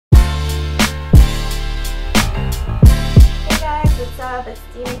up? It's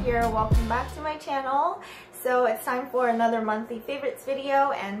Dina here. Welcome back to my channel. So it's time for another monthly favorites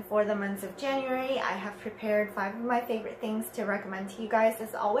video, and for the month of January I have prepared 5 of my favorite things to recommend to you guys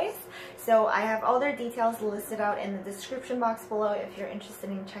as always. So I have all their details listed out in the description box below if you're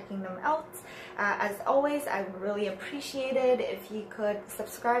interested in checking them out. As always, I would really appreciate it if you could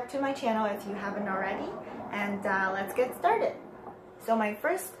subscribe to my channel if you haven't already, and let's get started. So my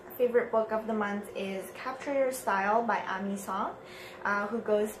first favorite book of the month is Capture Your Style by Ami Song, who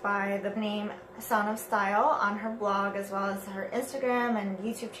goes by the name Son of Style on her blog as well as her Instagram and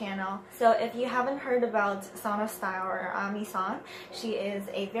YouTube channel. So if you haven't heard about Son of Style or Ami Song, she is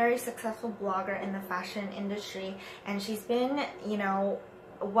a very successful blogger in the fashion industry, and she's been,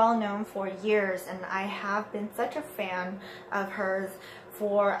 well known for years, and I have been such a fan of hers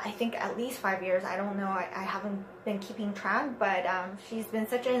for I think at least 5 years. I don't know, I haven't been keeping track, but she's been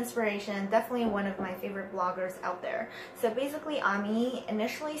such an inspiration, definitely one of my favorite bloggers out there. So basically Ami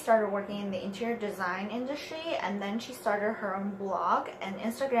initially started working in the interior design industry, and then she started her own blog and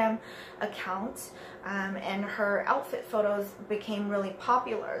Instagram account, and her outfit photos became really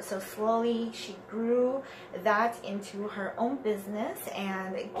popular. So slowly she grew that into her own business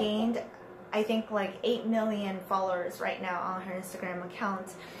and gained, I think, like 8 million followers right now on her Instagram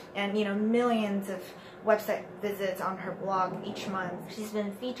account, and millions of website visits on her blog each month. She's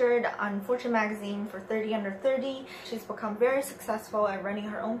been featured on Fortune magazine for 30 Under 30. She's become very successful at running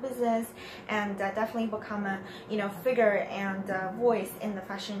her own business, and definitely become a figure and voice in the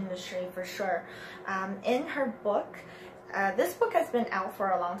fashion industry for sure. In her book, this book has been out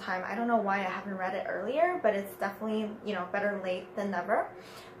for a long time. I don't know why I haven't read it earlier, but it's definitely, better late than never.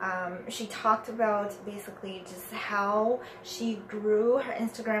 She talked about basically just how she grew her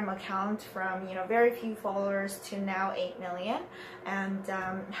Instagram account from, very few followers to now 8 million, and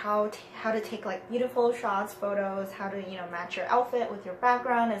how to take like beautiful shots, photos, how to, match your outfit with your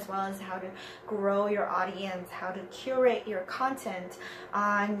background, as well as how to grow your audience, how to curate your content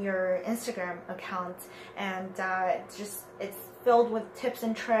on your Instagram account, and it's filled with tips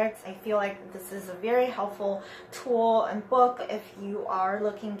and tricks. I feel like this is a very helpful tool and book if you are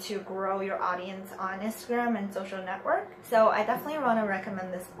looking to grow your audience on Instagram and social network. So I definitely want to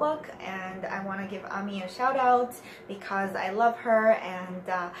recommend this book, and I want to give Ami a shout out because I love her, and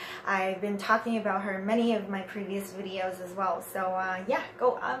I've been talking about her in many of my previous videos as well. So yeah,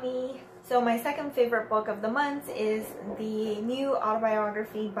 go Ami! So my second favorite book of the month is the new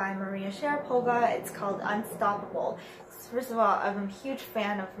autobiography by Maria Sharapova. It's called Unstoppable. First of all, I'm a huge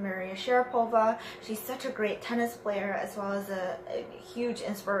fan of Maria Sharapova. She's such a great tennis player, as well as a huge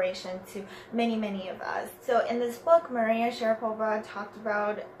inspiration to many of us. So in this book, Maria Sharapova talked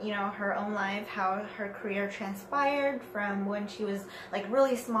about, her own life, how her career transpired from when she was like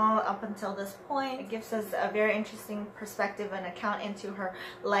really small up until this point. It gives us a very interesting perspective and account into her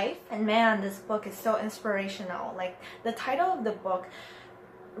life. And man, this book is so inspirational. Like, the title of the book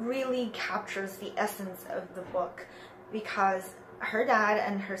really captures the essence of the book, because her dad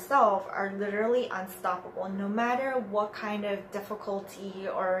and herself are literally unstoppable. No matter what kind of difficulty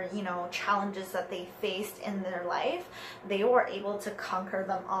or challenges that they faced in their life, they were able to conquer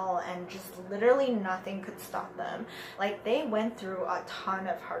them all, and just literally nothing could stop them. Like, they went through a ton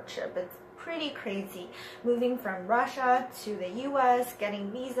of hardship. It's pretty crazy, moving from Russia to the US,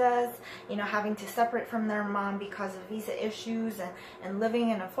 getting visas, having to separate from their mom because of visa issues, and living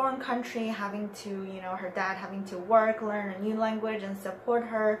in a foreign country, having to, her dad having to work, learn a new language, and support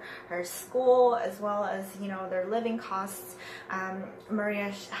her school, as well as, their living costs.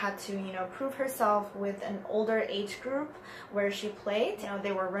 Maria had to, prove herself with an older age group where she played.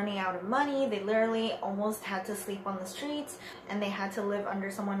 They were running out of money. They literally almost had to sleep on the streets, and they had to live under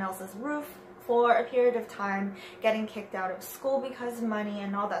someone else's roof for a period of time, getting kicked out of school because of money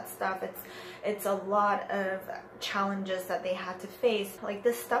and all that stuff. It's a lot of challenges that they had to face. Like,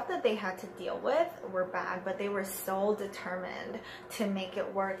 the stuff that they had to deal with were bad, but they were so determined to make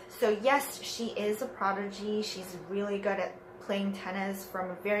it work. So yes, she is a prodigy. She's really good at playing tennis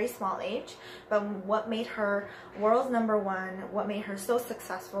from a very small age, but what made her world's #1, what made her so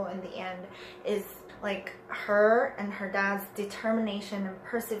successful in the end, is like her and her dad's determination and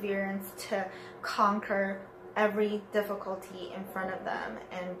perseverance to conquer every difficulty in front of them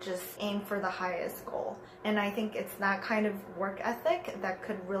and just aim for the highest goal. And I think it's that kind of work ethic that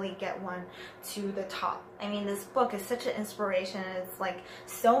could really get one to the top. I mean, this book is such an inspiration, and it's like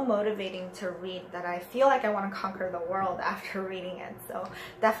so motivating to read that I feel like I want to conquer the world after reading it. So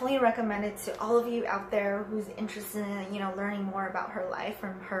definitely recommend it to all of you out there who's interested in, learning more about her life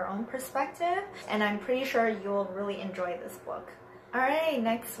from her own perspective. And I'm pretty sure you'll really enjoy this book. Alright,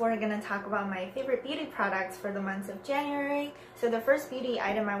 next we're going to talk about my favorite beauty products for the months of January. So the first beauty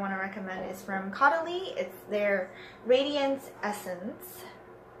item I want to recommend is from Caudalie. It's their Radiance Essence.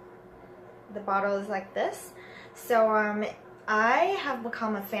 The bottle is like this. So I have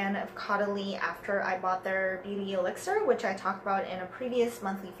become a fan of Caudalie after I bought their beauty elixir, which I talked about in a previous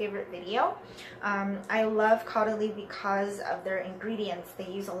monthly favorite video. I love Caudalie because of their ingredients. They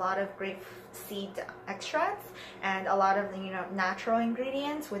use a lot of grapeseed extracts and a lot of, natural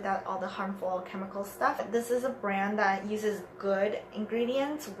ingredients without all the harmful chemical stuff. This is a brand that uses good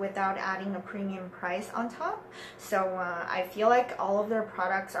ingredients without adding a premium price on top. So I feel like all of their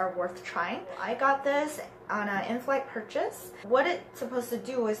products are worth trying. I got this on an in-flight purchase. What it's supposed to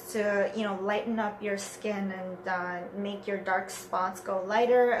do is to, lighten up your skin and make your dark spots go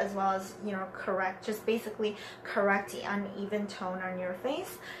lighter, as well as, basically correct the uneven tone on your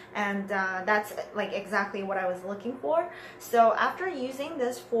face. And that's like exactly what I was looking for. So after using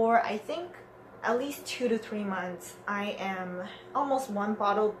this for, I think, at least 2 to 3 months, I am almost 1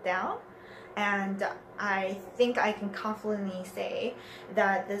 bottle down. And I think I can confidently say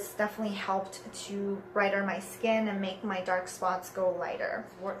that this definitely helped to brighten my skin and make my dark spots go lighter.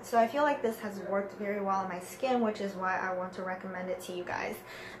 So I feel like this has worked very well on my skin, which is why I want to recommend it to you guys.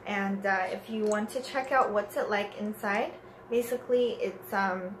 And if you want to check out what's it like inside, basically it's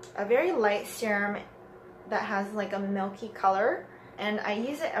a very light serum that has like a milky color, and I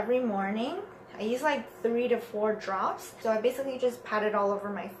use it every morning. I use like 3 to 4 drops. So I basically just pat it all over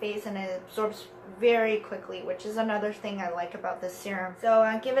my face and it absorbs very quickly, which is another thing I like about this serum.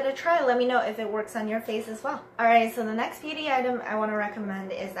 So give it a try. Let me know if it works on your face as well. Alright, so the next beauty item I want to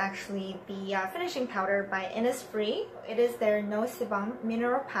recommend is actually the finishing powder by Innisfree. It is their No Sebum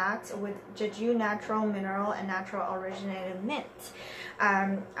Mineral Pact with Jeju Natural Mineral and Natural Originated Mint.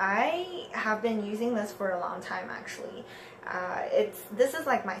 I have been using this for a long time actually. This is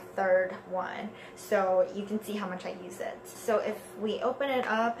like my 3rd one, so you can see how much I use it. So if we open it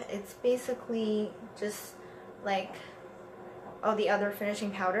up, it's basically just like the other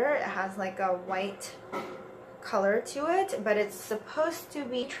finishing powder. It has like a white color to it, but it's supposed to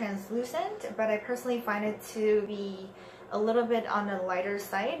be translucent, but I personally find it to be a little bit on the lighter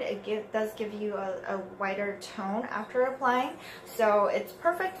side. It does give you a whiter tone after applying, so it's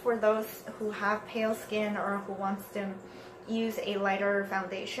perfect for those who have pale skin or who wants to use a lighter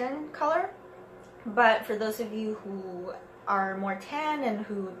foundation color. But for those of you who are more tan and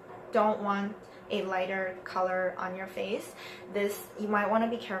who don't want a lighter color on your face, you might want to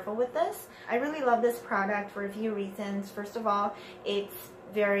be careful with this. I really love this product for a few reasons. First of all, it's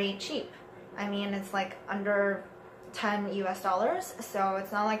very cheap. I mean, it's like under $10 US, so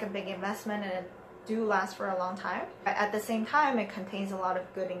it's not like a big investment, and it do last for a long time. At the same time, it contains a lot of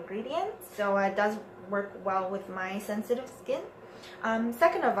good ingredients, so it does work well with my sensitive skin.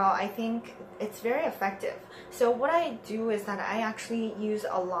 Second of all, I think it's very effective. So what I do is that I actually use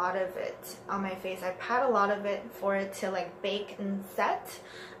a lot of it on my face. I pat a lot of it for it to like bake and set.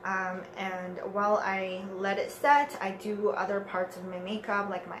 And while I let it set, I do other parts of my makeup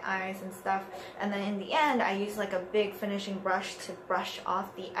like my eyes and stuff. And then in the end, I use like a big finishing brush to brush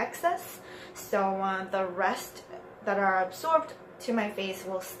off the excess. So the rest that are absorbed to my face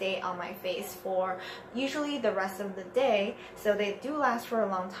will stay on my face for usually the rest of the day, so they do last for a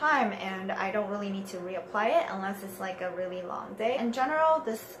long time, and I don't really need to reapply it unless it's like a really long day. In general,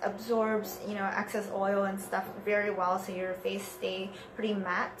 this absorbs excess oil and stuff very well, so your face stay pretty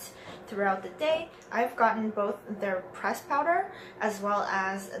matte throughout the day. I've gotten both their pressed powder as well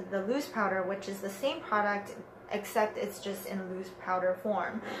as the loose powder, which is the same product except it's just in loose powder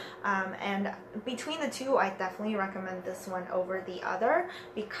form. And between the two, I definitely recommend this one over the other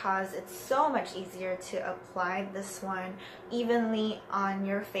because it's so much easier to apply this one evenly on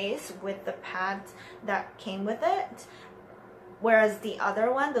your face with the pad that came with it. Whereas the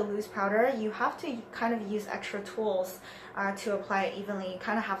other one, the loose powder, you have to kind of use extra tools to apply it evenly. You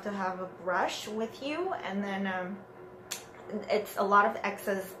kind of have to have a brush with you, and then it's a lot of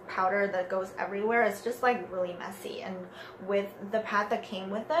excess powder that goes everywhere. It's just like really messy, and with the pad that came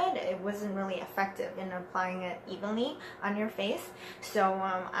with it, it wasn't really effective in applying it evenly on your face. So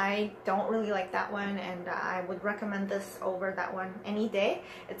I don't really like that one, and I would recommend this over that one any day.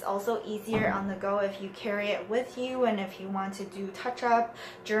 It's also easier on the go if you carry it with you, and if you want to do touch up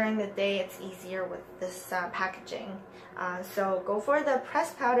during the day, it's easier with this packaging. So go for the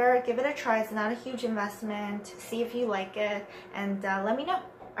pressed powder, give it a try. It's not a huge investment. See if you like it, and let me know.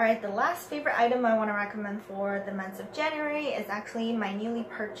 Alright, the last favorite item I want to recommend for the month of January is actually my newly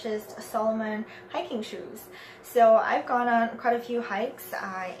purchased Salomon hiking shoes. So I've gone on quite a few hikes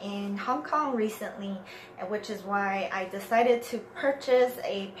in Hong Kong recently, which is why I decided to purchase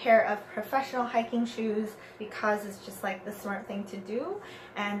a pair of professional hiking shoes because it's just like the smart thing to do.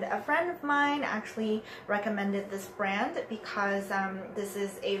 And a friend of mine actually recommended this brand because this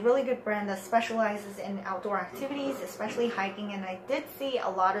is a really good brand that specializes in outdoor activities, especially hiking, and I did see a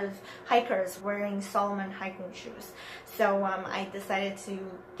lot of hikers wearing Salomon hiking shoes. So I decided to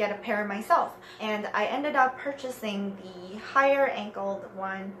get a pair myself, and I ended up purchasing the higher ankled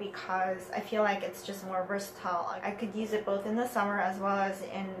one because I feel like it's just more versatile. I could use it both in the summer as well as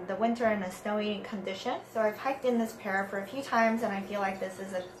in the winter in a snowy condition. So I've hiked in this pair for a few times and I feel like this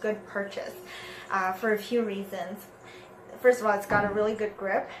is a good purchase for a few reasons. First of all, it's got a really good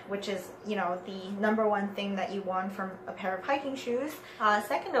grip, which is, you know, the number one thing that you want from a pair of hiking shoes.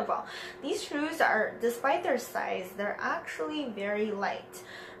 Second of all, these shoes are, despite their size, they're actually very light.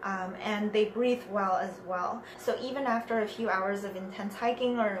 And they breathe well as well. So even after a few hours of intense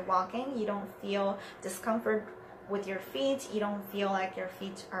hiking or walking, you don't feel discomfort with your feet. You don't feel like your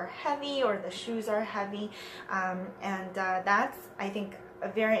feet are heavy or the shoes are heavy. That's, I think, a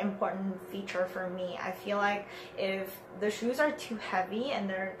very important feature for me. I feel like if the shoes are too heavy and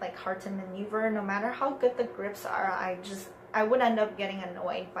they're like hard to maneuver, no matter how good the grips are, I would end up getting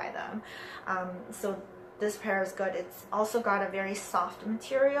annoyed by them. So this pair is good. It's also got a very soft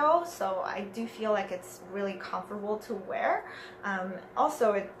material, so I do feel like it's really comfortable to wear.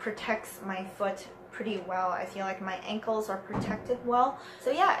 Also, it protects my foot pretty well. I feel like my ankles are protected well.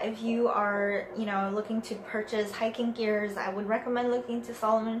 So yeah, if you are, you know, looking to purchase hiking gears, I would recommend looking to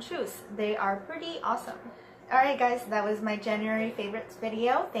Salomon shoes. They are pretty awesome. Alright guys, that was my January favorites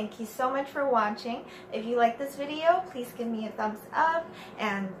video. Thank you so much for watching. If you like this video, please give me a thumbs up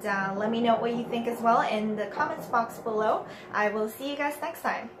and let me know what you think as well in the comments box below. I will see you guys next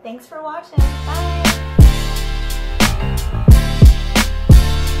time. Thanks for watching. Bye!